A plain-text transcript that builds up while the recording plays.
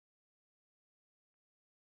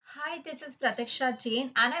Hi, this is Pratiksha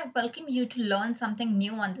Jain, and I welcome you to learn something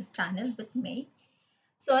new on this channel with me.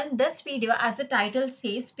 So, in this video, as the title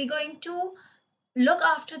says, we're going to look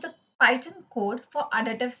after the Python code for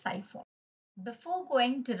additive cipher. Before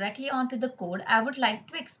going directly onto the code, I would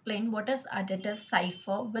like to explain what is additive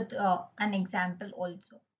cipher with an example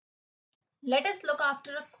also. Let us look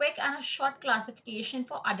after a quick and a short classification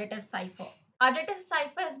for additive cipher. Additive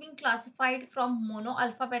cipher has been classified from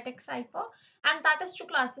monoalphabetic cipher, and that is to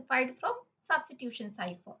classified from substitution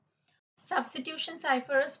cipher. Substitution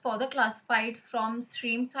cipher is further classified from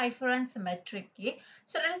stream cipher and symmetric key.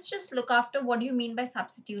 So let us just look after what do you mean by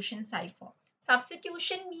substitution cipher.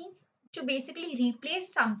 Substitution means to basically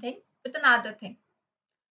replace something with another thing.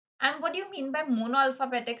 And what do you mean by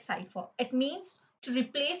monoalphabetic cipher? It means to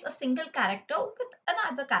replace a single character with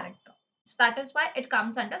another character. So that is why it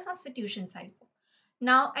comes under substitution cipher.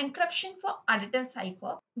 Now, encryption for additive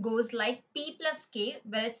cipher goes like P plus K,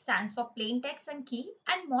 where it stands for plain text and key,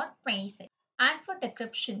 and mod 26. And for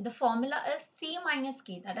decryption, the formula is C minus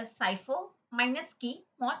K, that is cipher minus key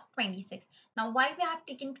mod 26. Now, why we have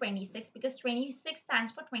taken 26? Because 26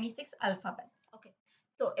 stands for 26 alphabets. Okay.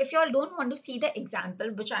 So if you all don't want to see the example,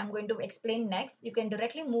 which I'm going to explain next, you can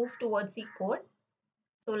directly move towards the code.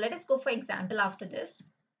 So let us go for example after this,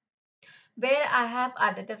 where I have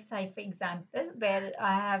additive cipher example, where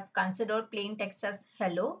I have considered plain text as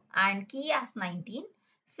hello and key as 19.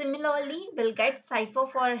 Similarly, we'll get cipher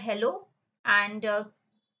for hello and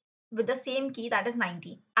with the same key, that is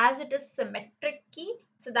 19. As it is symmetric key,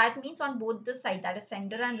 so that means on both the side, that is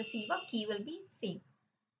sender and receiver, key will be same.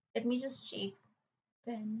 Let me just check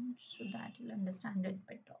then so that you'll understand it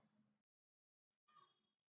better.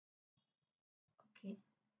 Okay,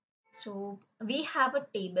 so we have a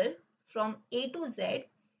table from A to Z,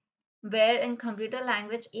 where in computer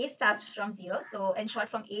language A starts from 0. So in short,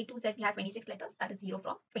 from A to Z, we have 26 letters, that is 0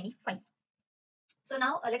 from 25. So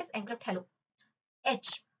now let us encrypt hello.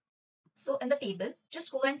 H. So in the table,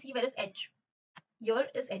 just go and see where is H. Here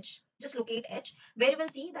is H. Just locate H, where you will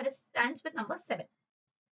see that it stands with number 7.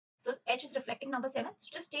 So H is reflecting number 7. So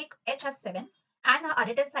just take H as 7. And our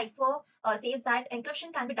additive cipher says that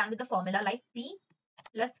encryption can be done with the formula like P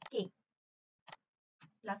plus K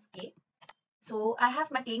plus K. So I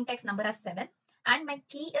have my plain text number as 7 and my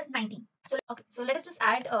key is 19. So okay, so let us just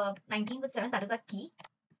add 19 with 7, that is a key.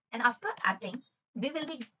 And after adding, we will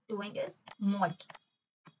be doing is mod.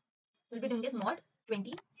 We'll be doing is mod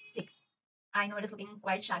 26. I know it is looking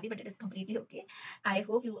quite shabby, but it is completely okay. I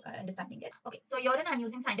hope you are understanding it. Okay, so here I'm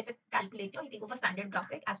using scientific calculator. You can go for standard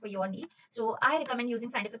graphic as per your need. So I recommend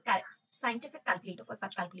using scientific calculator for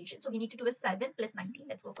such calculation. So we need to do is 7 plus 19.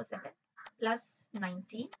 Let's go for 7 plus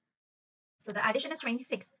 19. So the addition is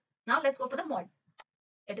 26. Now let's go for the mod.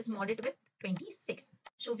 It is modded with 26.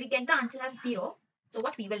 So we get the answer as 0. So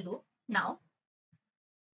what we will do now,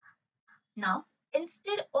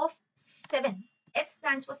 instead of 7, H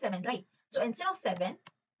stands for 7, right? So instead of 7,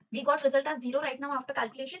 we got result as 0 right now after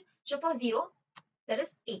calculation. So for 0, there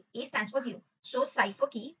is A. A stands for 0. So cipher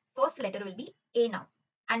key, first letter will be A now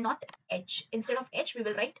and not H. Instead of H, we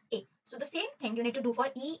will write A. So the same thing you need to do for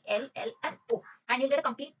E, L, L and O. And you'll get a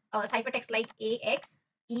complete cipher text like A, X,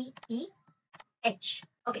 E, E, H.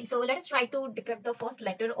 Okay, so let us try to decrypt the first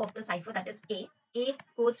letter of the cipher, that is A. A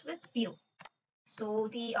goes with 0. So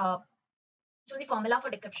the formula for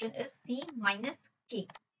decryption is C minus K.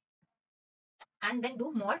 And then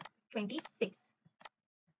do mod 26.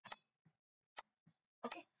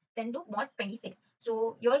 Okay, then do mod 26.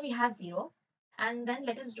 So here we have 0. And then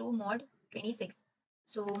let us do mod 26.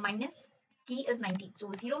 So minus key is 19.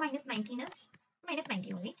 So 0 minus 19 is minus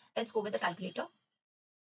 19 only. Let's go with the calculator.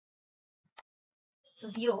 So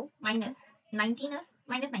 0 minus 19 is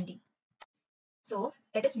minus 19. So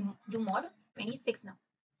let us do mod 26 now.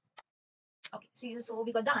 Okay, so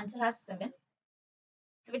we got the answer as 7.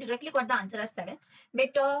 So we directly got the answer as 7.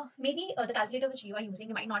 But maybe the calculator which you are using,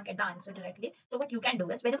 you might not get the answer directly. So what you can do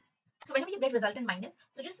is, whenever you get result in minus,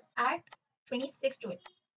 so just add 26 to it.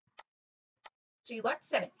 So you got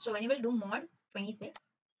 7. So when you will do mod 26,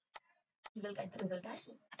 you will get the result as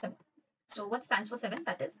 7. So what stands for 7?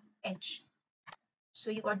 That is H.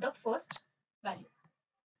 So you got the first value.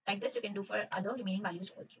 Like this, you can do for other remaining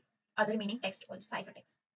values also, other remaining text also, cipher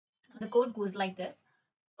text. The code goes like this.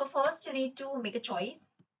 So first, you need to make a choice.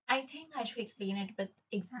 I think I should explain it with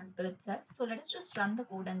example itself. So let us just run the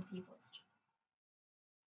code and see first.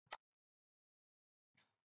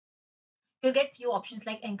 You'll get few options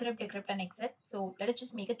like encrypt, decrypt, and exit. So let us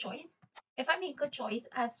just make a choice. If I make a choice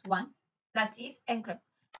as 1, that says encrypt.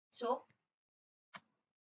 So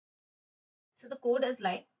the code is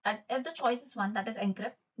like that if the choice is 1, that is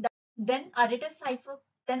encrypt, then additive cipher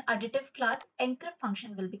then additive class encrypt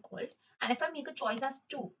function will be called. And if I make a choice as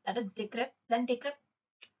 2, that is decrypt, then decrypt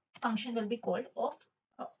function will be called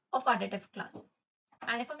of additive class.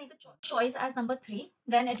 And if I make a choice as number 3,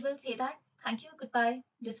 then it will say that thank you, goodbye,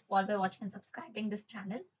 just all by watching and subscribing this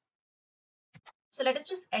channel. So let us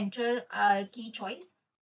just enter our key choice.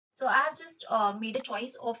 So I have just made a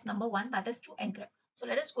choice of number 1, that is to encrypt. So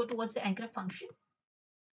let us go towards the encrypt function.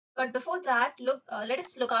 But before that, let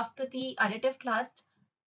us look after the additive class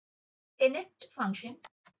init function.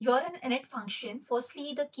 Here in init function,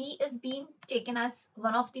 firstly, the key is being taken as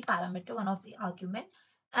one of the parameter, one of the argument,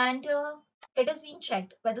 and it is being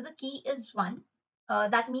checked whether the key is 1.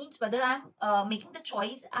 That means whether I'm making the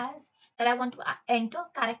choice as that I want to enter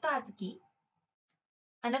character as a key.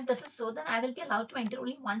 And if this is so, then I will be allowed to enter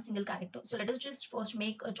only one single character. So let us just first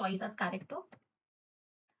make a choice as character.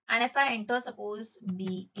 And if I enter, suppose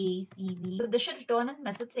B, A, C, B, so this should return a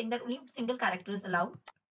message saying that only a single character is allowed.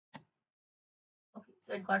 Okay,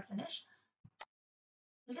 so it got finished.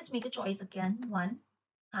 Let us make a choice again, 1.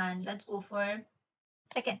 And let's go for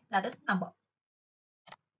second, that is number.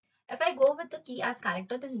 If I go with the key as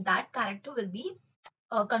character, then that character will be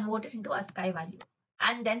converted into ASCII value.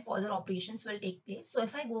 And then further operations will take place. So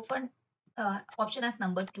if I go for option as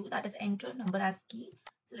number 2, that is enter number as key.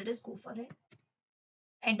 So let us go for it.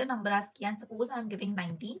 Enter number as key, and suppose I'm giving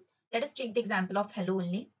 19. Let us take the example of hello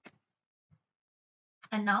only.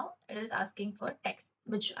 And now it is asking for text,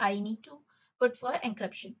 which I need to put for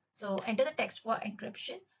encryption. So enter the text for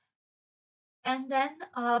encryption. And then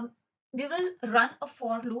we will run a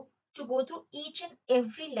for loop to go through each and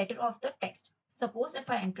every letter of the text. Suppose if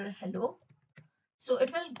I enter hello, so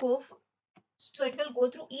it will go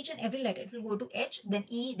through each and every letter. It will go to H, then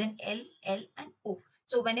E, then L, L, and O.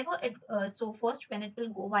 So whenever it, so first when it will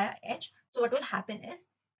go via H, so what will happen is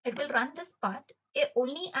it will run this part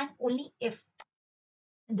only and only if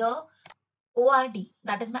the ORD,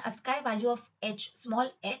 that is my ASCII value of H,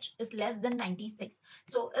 small h, is less than 96.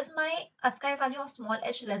 So is my ASCII value of small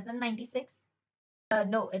h less than 96?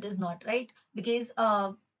 No, it is not, right? Because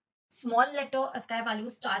small letter ASCII value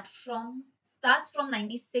starts from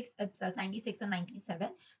 96 itself, 96 and 97.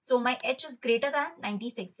 So my h is greater than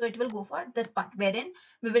 96. So it will go for this part wherein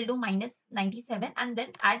we will do minus 97 and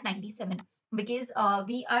then add 97 because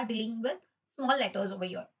we are dealing with small letters over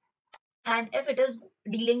here. And if it is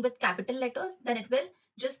dealing with capital letters, then it will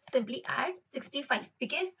just simply add 65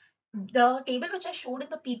 because the table which I showed in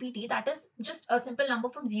the PPT, that is just a simple number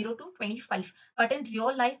from 0 to 25. But in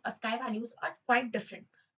real life, ASCII values are quite different.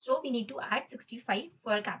 So we need to add 65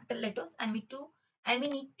 for capital letters and we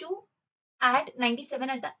need to add 97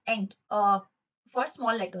 at the end for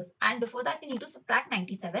small letters. And before that, we need to subtract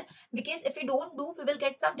 97 because if we don't do, we will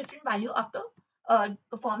get some different value after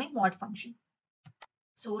performing mod function.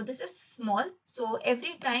 So this is small. So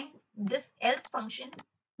every time this else function,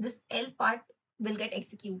 this L part will get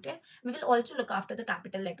executed. We will also look after the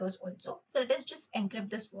capital letters also. So let us just encrypt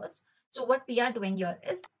this first. So what we are doing here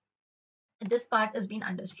is this part is being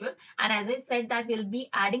understood. And as I said that we'll be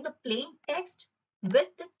adding the plain text with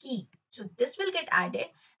the key. So this will get added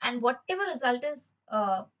and whatever result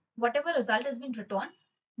has been returned,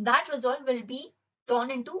 that result will be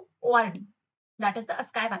turned into ORD. That is the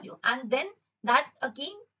ASCII value. And then that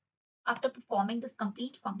again after performing this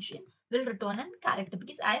complete function will return a character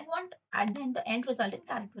because I want at the end result in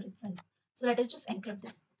character itself. So let us just encrypt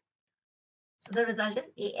this. So the result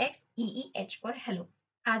is AXEEH for hello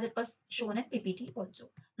as it was shown in PPT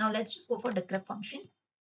also. Now let's just go for decrypt function.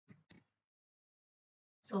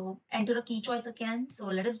 So enter a key choice again. So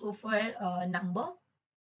let us go for number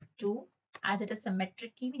 2 as it is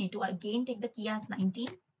symmetric key. We need to again take the key as 19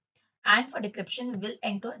 and for decryption we will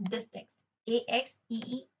enter this text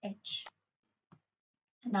AXEEH.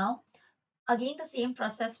 Now again, the same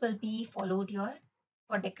process will be followed here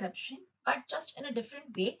for decryption, but just in a different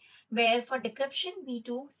way, where for decryption, we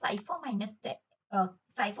do cipher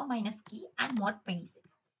minus key and mod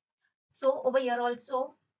 26. So over here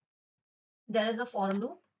also, there is a for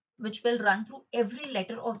loop which will run through every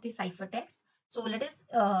letter of the ciphertext. So let us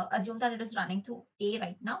assume that it is running through A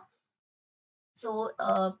right now. So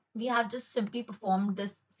we have just simply performed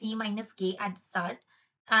this C minus K at the start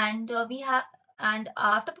and and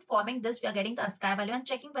after performing this, we are getting the ASCII value and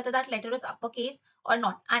checking whether that letter is uppercase or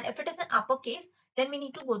not. And if it is an uppercase, then we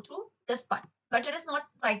need to go through this part. But it is not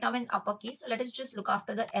right now in uppercase. So let us just look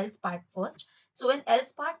after the else part first. So in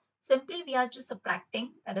else part, simply we are just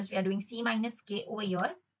subtracting. That is, we are doing C minus K over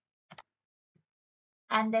here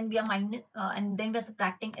and then we are and then we're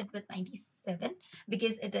subtracting it with 97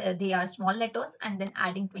 because they are small letters and then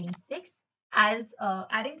adding 26 as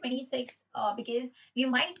adding 26 because we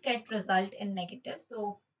might get result in negative.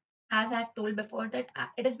 So as I've told before that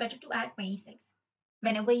it is better to add 26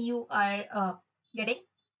 whenever you are getting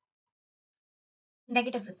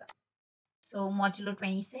negative result. So modulo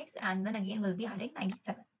 26 and then again we'll be adding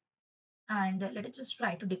 97. And let us just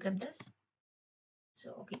try to decrypt this.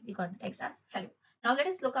 So okay, we got the text as hello. Now let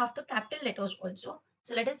us look after capital letters also.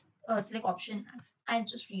 So let us select option as, I'll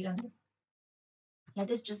just rerun this. Let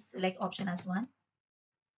us just select option as 1.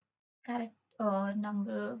 Character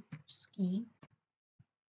number key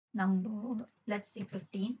number, let's say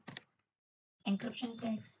 15. Encryption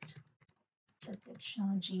text,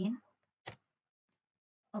 Pratiksha Jain.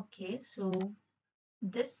 Okay, so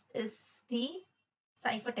this is the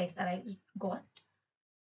cipher text that I got.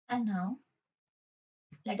 And now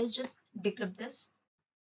let us just decrypt this.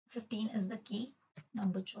 15 is the key,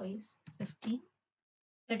 number choice 15.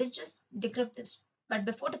 Let us just decrypt this. But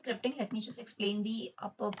before decrypting, let me just explain the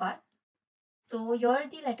upper part. So here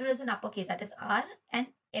the letter is in uppercase, that is R and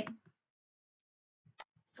N.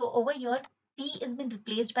 So over here, P is been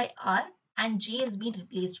replaced by R and J is being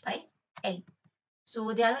replaced by L.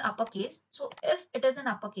 So they are in uppercase. So if it is in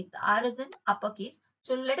uppercase, the R is in uppercase.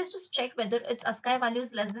 So let us just check whether its ASCII value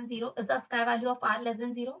is less than 0. Is the ASCII value of R less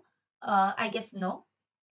than 0? I guess no,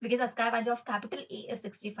 because ASCII value of capital A is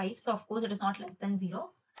 65. So of course it is not less than 0.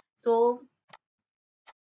 So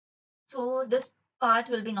this part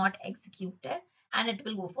will be not executed and it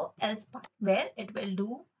will go for else part where it will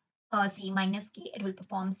do C minus K. It will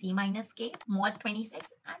perform C minus K mod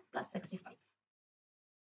 26 and plus 65.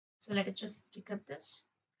 So let us just decrypt this.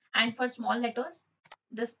 And for small letters,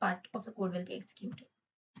 this part of the code will be executed.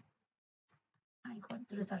 I got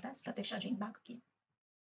the result as Pratiksha Jain back again.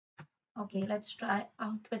 Okay, let's try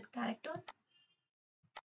out with characters.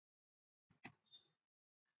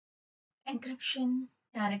 Encryption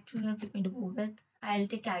character we're going to go with. I'll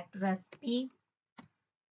take character as P.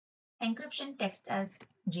 Encryption text as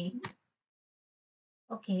J.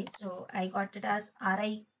 Okay, so I got it as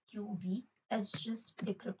RIQV as just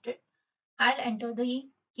decrypted. I'll enter the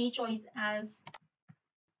key choice as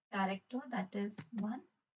character, that is 1,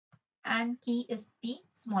 and key is P,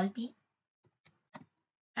 small p,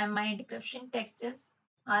 and my decryption text is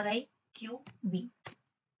RIQV.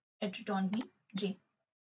 It returned me J.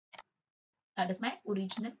 That is my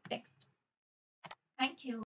original text. Thank you.